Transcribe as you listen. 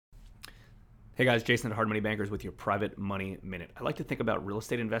Hey guys, Jason at Hard Money Bankers with your Private Money Minute. I like to think about real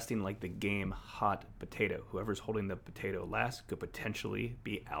estate investing like the game hot potato. Whoever's holding the potato last could potentially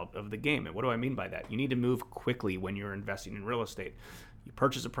be out of the game. And what do I mean by that? You need to move quickly when you're investing in real estate. You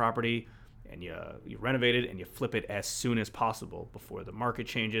purchase a property and you renovate it and you flip it as soon as possible before the market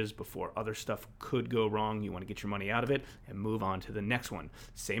changes, before other stuff could go wrong. You want to get your money out of it and move on to the next one.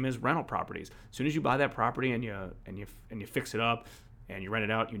 Same as rental properties. As soon as you buy that property and you fix it up, and you rent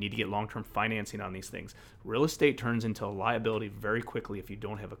it out, you need to get long-term financing on these things. Real estate turns into a liability very quickly if you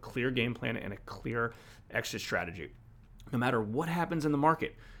don't have a clear game plan and a clear exit strategy. No matter what happens in the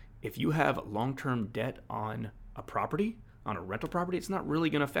market, if you have long-term debt on a property, on a rental property, it's not really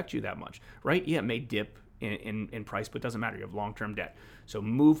going to affect you that much, right? Yeah, it may dip in price, but it doesn't matter. You have long-term debt. So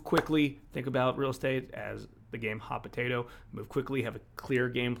move quickly. Think about real estate as the game hot potato. Move quickly, have a clear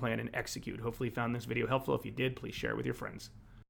game plan, and execute. Hopefully you found this video helpful. If you did, please share it with your friends.